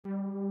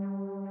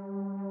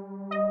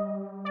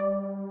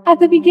At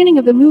the beginning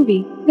of the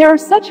movie, there are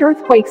such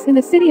earthquakes in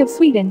the city of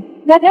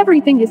Sweden, that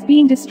everything is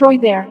being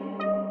destroyed there.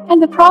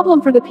 And the problem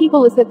for the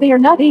people is that they are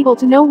not able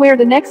to know where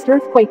the next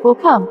earthquake will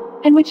come,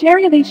 and which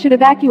area they should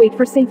evacuate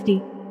for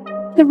safety.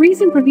 The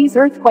reason for these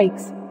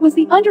earthquakes was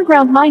the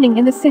underground mining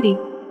in the city.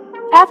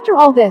 After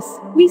all this,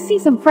 we see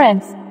some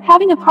friends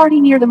having a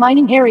party near the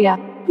mining area,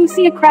 who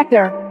see a crack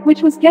there,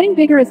 which was getting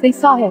bigger as they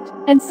saw it,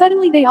 and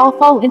suddenly they all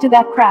fall into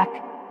that crack.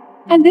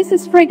 And this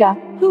is Frigga,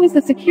 who is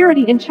the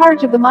security in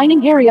charge of the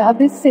mining area of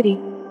this city.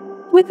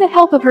 With the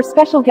help of her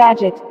special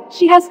gadget,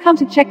 she has come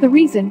to check the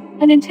reason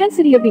and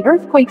intensity of the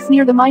earthquakes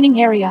near the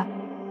mining area.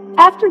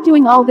 After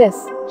doing all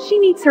this, she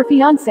meets her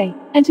fiancé,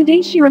 and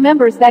today she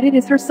remembers that it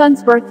is her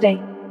son's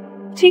birthday.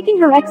 Taking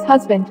her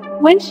ex-husband,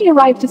 when she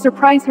arrived to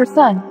surprise her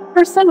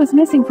son was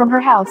missing from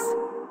her house.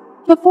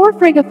 Before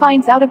Frigga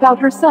finds out about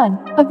her son,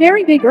 a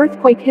very big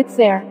earthquake hits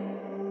there.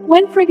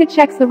 When Frigga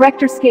checks the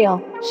Richter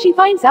scale, she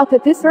finds out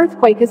that this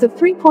earthquake is of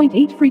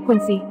 3.8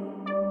 frequency.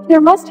 There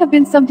must have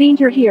been some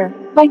danger here,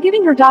 by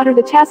giving her daughter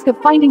the task of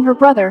finding her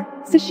brother,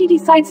 so she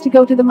decides to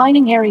go to the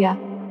mining area.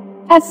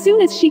 As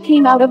soon as she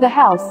came out of the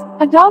house,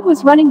 a dog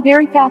was running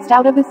very fast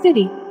out of the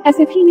city, as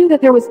if he knew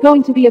that there was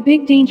going to be a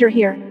big danger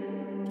here.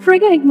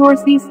 Frigga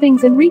ignores these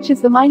things and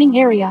reaches the mining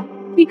area.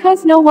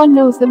 Because no one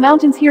knows the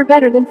mountains here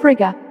better than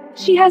Frigga,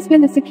 she has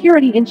been the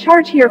security in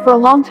charge here for a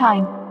long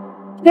time.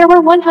 There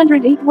were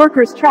 108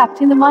 workers trapped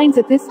in the mines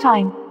at this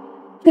time.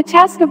 The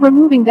task of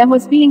removing them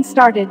was being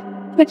started.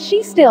 But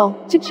she still,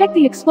 to check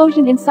the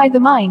explosion inside the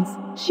mines,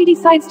 she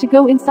decides to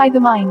go inside the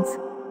mines.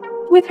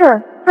 With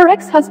her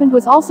ex-husband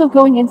was also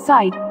going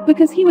inside,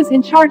 because he was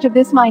in charge of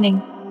this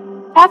mining.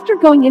 After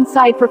going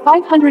inside for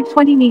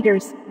 520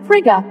 meters,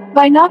 Frigga,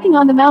 by knocking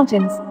on the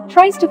mountains,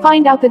 tries to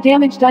find out the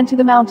damage done to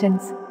the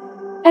mountains.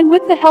 And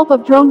with the help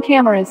of drone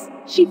cameras,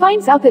 she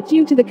finds out that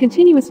due to the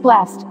continuous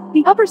blast,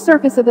 the upper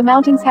surface of the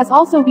mountains has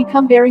also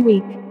become very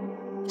weak.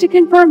 To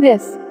confirm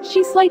this,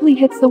 she slightly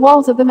hits the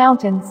walls of the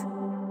mountains.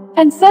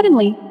 And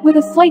suddenly, with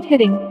a slight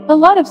hitting, a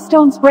lot of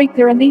stones break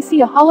there and they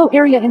see a hollow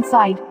area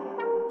inside.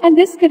 And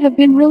this could have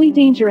been really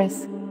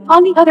dangerous.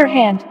 On the other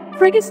hand,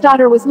 Frigga's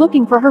daughter was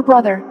looking for her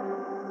brother.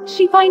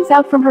 She finds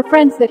out from her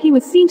friends that he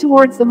was seen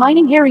towards the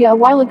mining area a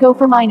while ago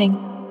for mining.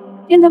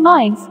 In the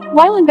mines,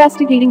 while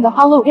investigating the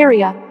hollow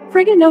area,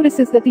 Frigga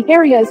notices that the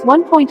area is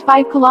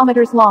 1.5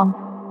 kilometers long.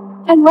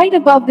 And right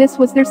above this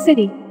was their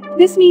city.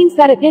 This means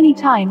that at any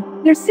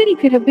time, their city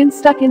could have been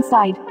stuck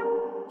inside.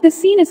 The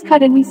scene is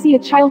cut and we see a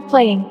child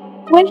playing.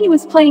 When he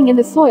was playing in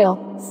the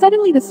soil,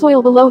 suddenly the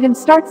soil below him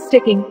starts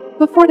sticking,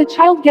 before the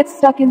child gets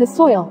stuck in the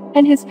soil,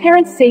 and his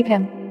parents save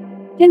him.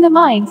 In the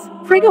mines,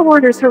 Frigga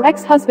orders her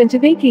ex-husband to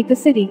vacate the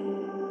city.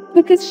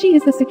 Because she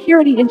is the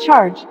security in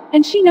charge,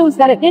 and she knows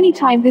that at any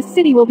time this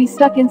city will be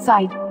stuck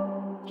inside.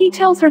 He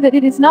tells her that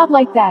it is not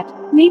like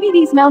that, maybe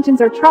these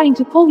mountains are trying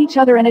to pull each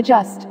other and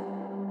adjust.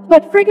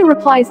 But Frigga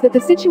replies that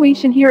the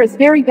situation here is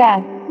very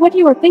bad, what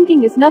you are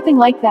thinking is nothing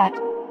like that.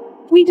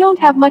 We don't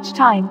have much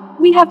time,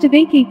 we have to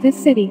vacate this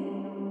city.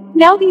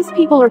 Now these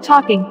people are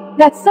talking,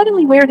 that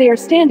suddenly where they are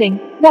standing,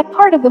 that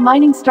part of the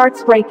mining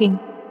starts breaking.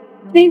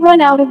 They run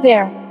out of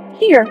there.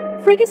 Here,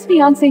 Frigga's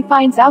fiancé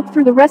finds out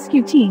through the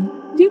rescue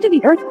team, due to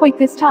the earthquake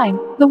this time,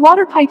 the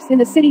water pipes in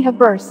the city have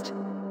burst.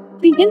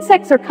 The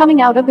insects are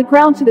coming out of the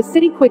ground to the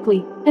city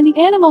quickly, and the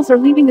animals are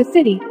leaving the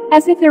city,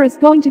 as if there is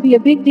going to be a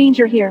big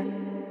danger here.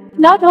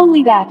 Not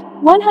only that,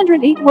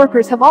 108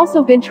 workers have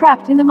also been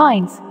trapped in the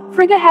mines.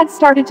 Frigga had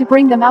started to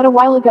bring them out a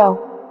while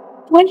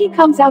ago. When he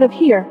comes out of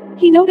here,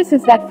 he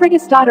notices that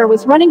Frigga's daughter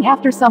was running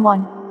after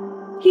someone.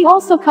 He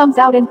also comes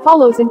out and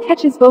follows and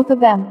catches both of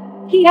them.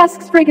 He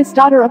asks Frigga's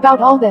daughter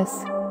about all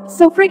this.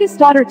 So Frigga's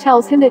daughter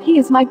tells him that he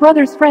is my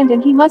brother's friend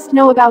and he must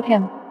know about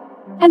him.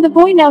 And the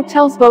boy now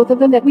tells both of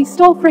them that we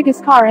stole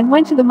Frigga's car and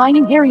went to the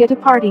mining area to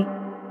party.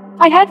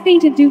 I had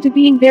fainted due to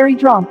being very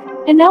drunk,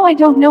 and now I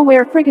don't know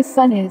where Frigga's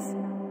son is.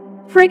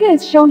 Frigga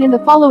is shown in the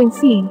following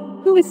scene,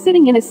 who is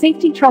sitting in a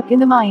safety truck in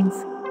the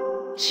mines.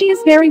 She is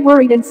very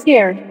worried and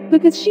scared,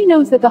 because she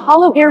knows that the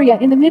hollow area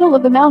in the middle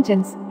of the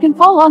mountains can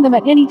fall on them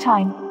at any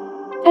time.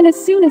 And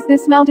as soon as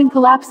this mountain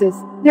collapses,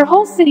 their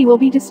whole city will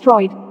be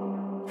destroyed.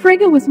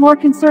 Frigga was more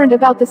concerned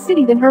about the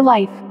city than her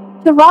life.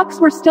 The rocks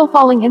were still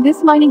falling in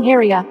this mining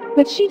area,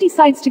 but she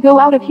decides to go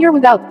out of here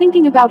without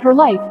thinking about her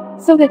life,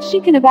 so that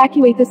she can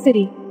evacuate the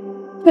city.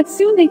 But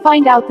soon they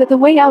find out that the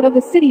way out of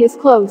the city is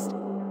closed.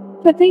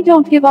 But they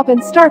don't give up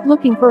and start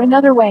looking for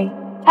another way.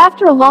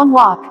 After a long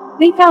walk,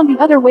 they found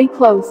the other way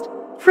closed.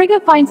 Frigga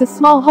finds a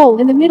small hole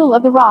in the middle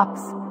of the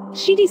rocks.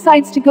 She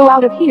decides to go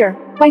out of here,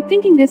 by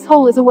thinking this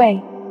hole is a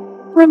way.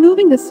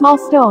 Removing the small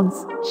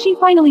stones, she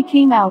finally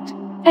came out.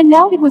 And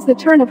now it was the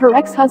turn of her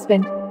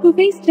ex-husband, who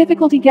faced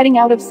difficulty getting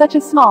out of such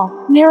a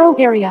small, narrow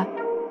area.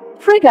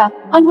 Frigga,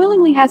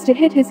 unwillingly has to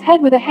hit his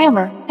head with a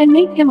hammer, and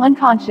make him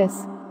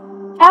unconscious.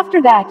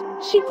 After that,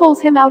 she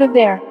pulls him out of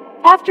there.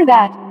 After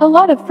that, a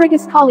lot of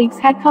Frigga's colleagues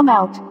had come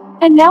out.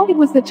 And now it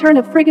was the turn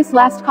of Frigga's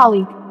last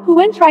colleague, who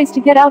when tries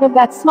to get out of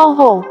that small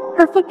hole,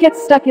 her foot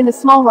gets stuck in the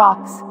small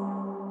rocks.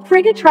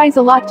 Frigga tries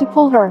a lot to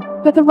pull her,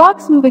 but the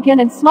rocks move again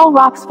and small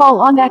rocks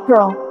fall on that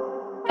girl.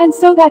 And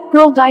so that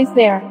girl dies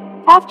there.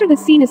 After the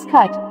scene is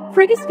cut,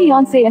 Frigga's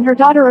fiancé and her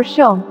daughter are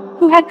shown,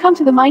 who had come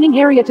to the mining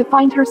area to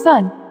find her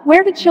son,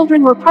 where the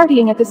children were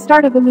partying at the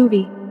start of the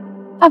movie.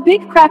 A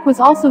big crack was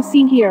also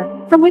seen here,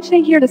 from which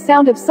they hear the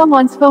sound of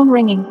someone's phone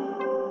ringing.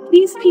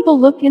 These people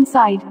look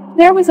inside.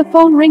 There was a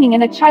phone ringing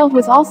and a child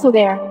was also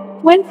there.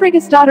 When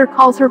Frigga's daughter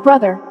calls her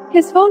brother,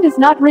 his phone does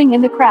not ring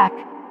in the crack,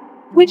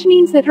 which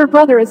means that her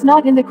brother is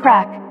not in the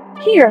crack.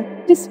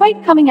 Here,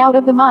 despite coming out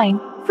of the mine,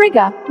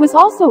 Frigga was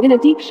also in a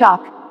deep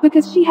shock,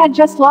 because she had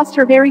just lost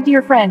her very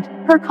dear friend,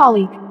 her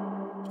colleague.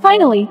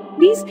 Finally,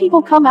 these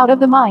people come out of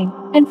the mine,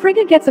 and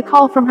Frigga gets a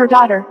call from her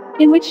daughter,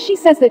 in which she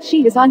says that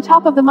she is on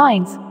top of the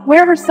mines,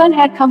 where her son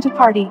had come to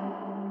party.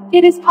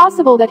 It is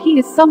possible that he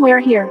is somewhere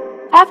here.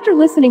 After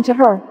listening to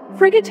her,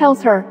 Frigga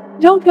tells her,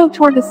 don't go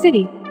toward the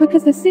city,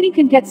 because the city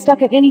can get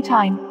stuck at any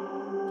time.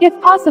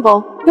 If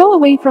possible, go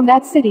away from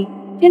that city.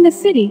 In the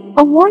city,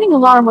 a warning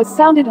alarm was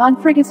sounded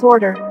on Frigga's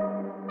order.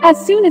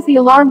 As soon as the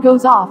alarm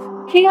goes off,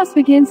 chaos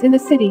begins in the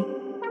city.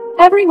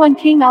 Everyone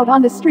came out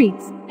on the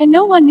streets, and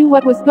no one knew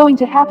what was going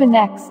to happen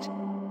next.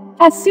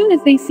 As soon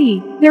as they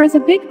see, there is a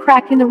big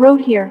crack in the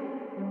road here.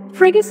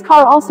 Frigga's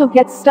car also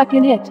gets stuck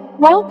in it,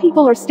 while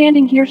people are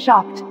standing here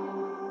shocked.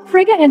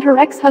 Frigga and her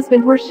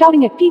ex-husband were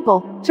shouting at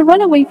people to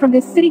run away from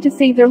this city to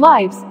save their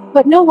lives,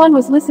 but no one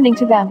was listening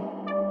to them.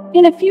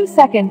 In a few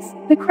seconds,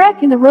 the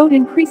crack in the road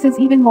increases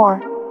even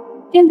more.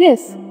 In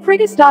this,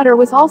 Frigga's daughter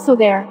was also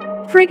there.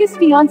 Frigga's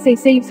fiancé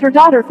saves her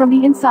daughter from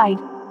the inside.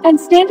 And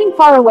standing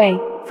far away,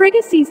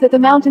 Frigga sees that the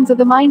mountains of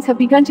the mines have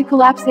begun to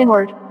collapse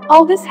inward.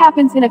 All this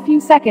happens in a few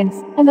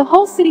seconds, and the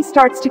whole city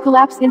starts to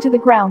collapse into the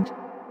ground.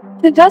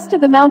 The dust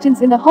of the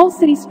mountains in the whole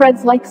city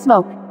spreads like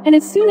smoke, and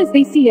as soon as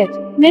they see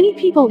it, many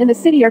people in the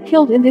city are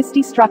killed in this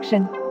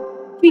destruction.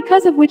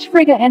 Because of which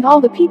Frigga and all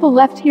the people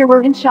left here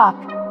were in shock.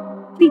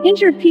 The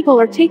injured people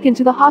are taken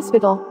to the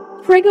hospital.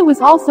 Frigga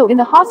was also in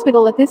the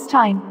hospital at this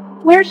time,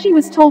 where she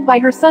was told by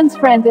her son's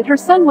friend that her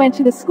son went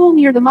to the school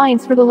near the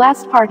mines for the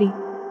last party.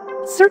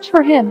 Search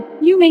for him,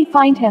 you may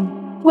find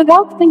him.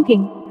 Without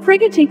thinking,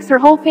 Frigga takes her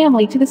whole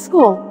family to the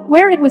school,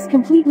 where it was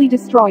completely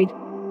destroyed.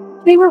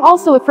 They were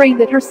also afraid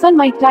that her son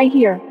might die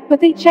here, but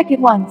they check it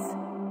once.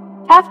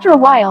 After a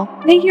while,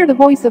 they hear the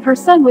voice of her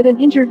son with an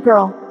injured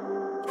girl.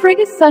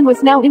 Frigga's son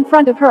was now in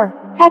front of her,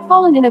 had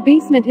fallen in a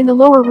basement in the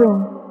lower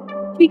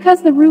room.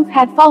 Because the roof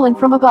had fallen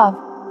from above,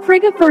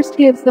 Frigga first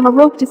gives them a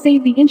rope to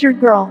save the injured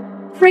girl.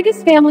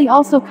 Frigga's family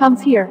also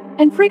comes here,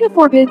 and Frigga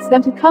forbids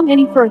them to come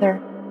any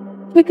further,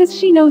 because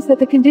she knows that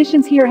the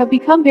conditions here have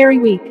become very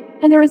weak,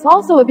 and there is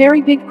also a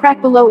very big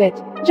crack below it,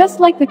 just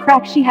like the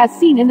crack she has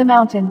seen in the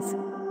mountains.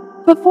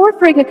 Before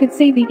Frigga could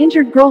save the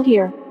injured girl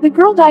here, the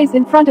girl dies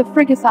in front of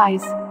Frigga's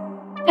eyes.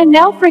 And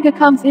now Frigga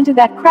comes into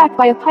that crack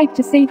by a pipe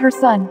to save her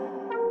son.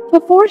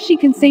 Before she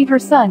can save her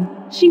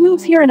son, she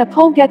moves here and a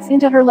pole gets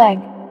into her leg.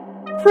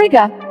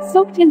 Frigga,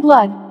 soaked in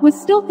blood, was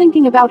still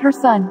thinking about her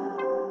son.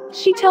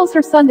 She tells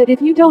her son that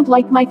if you don't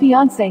like my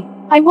fiancé,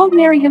 I won't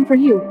marry him for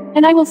you,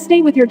 and I will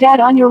stay with your dad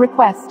on your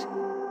request.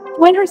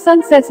 When her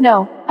son says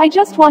no, I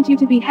just want you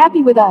to be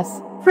happy with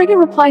us, Frigga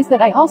replies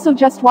that I also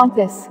just want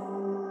this.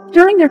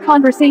 During their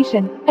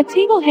conversation, a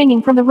table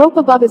hanging from the rope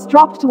above is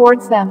dropped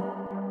towards them.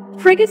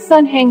 Frigga's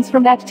son hangs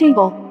from that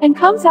table, and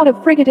comes out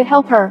of Frigga to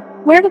help her,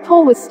 where the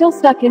pole was still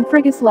stuck in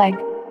Frigga's leg.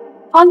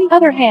 On the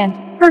other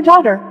hand, her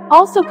daughter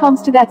also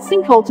comes to that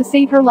sinkhole to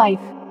save her life.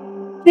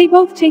 They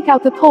both take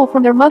out the pole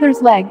from their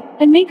mother's leg,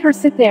 and make her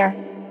sit there.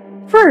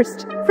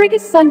 First,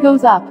 Frigga's son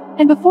goes up,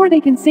 and before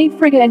they can save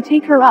Frigga and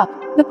take her up,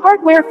 the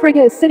part where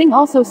Frigga is sitting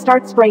also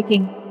starts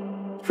breaking.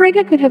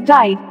 Frigga could have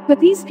died, but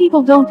these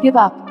people don't give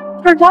up.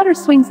 Her daughter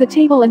swings the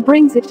table and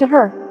brings it to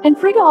her, and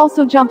Frigga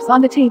also jumps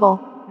on the table.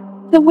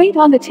 The weight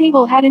on the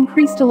table had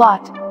increased a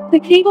lot. The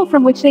cable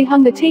from which they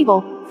hung the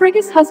table,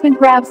 Frigga's husband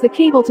grabs the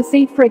cable to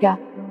save Frigga.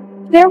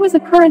 There was a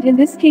current in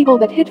this cable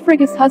that hit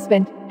Frigga's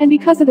husband, and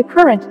because of the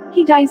current,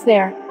 he dies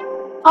there.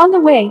 On the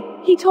way,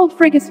 he told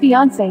Frigga's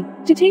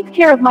fiancé to take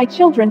care of my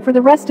children for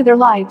the rest of their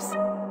lives.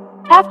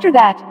 After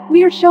that,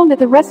 we are shown that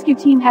the rescue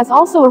team has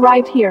also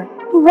arrived here,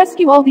 who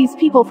rescue all these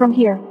people from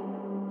here.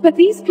 But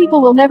these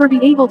people will never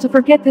be able to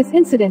forget this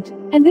incident,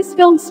 and this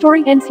film's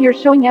story ends here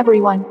showing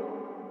everyone.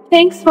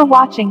 Thanks for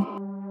watching.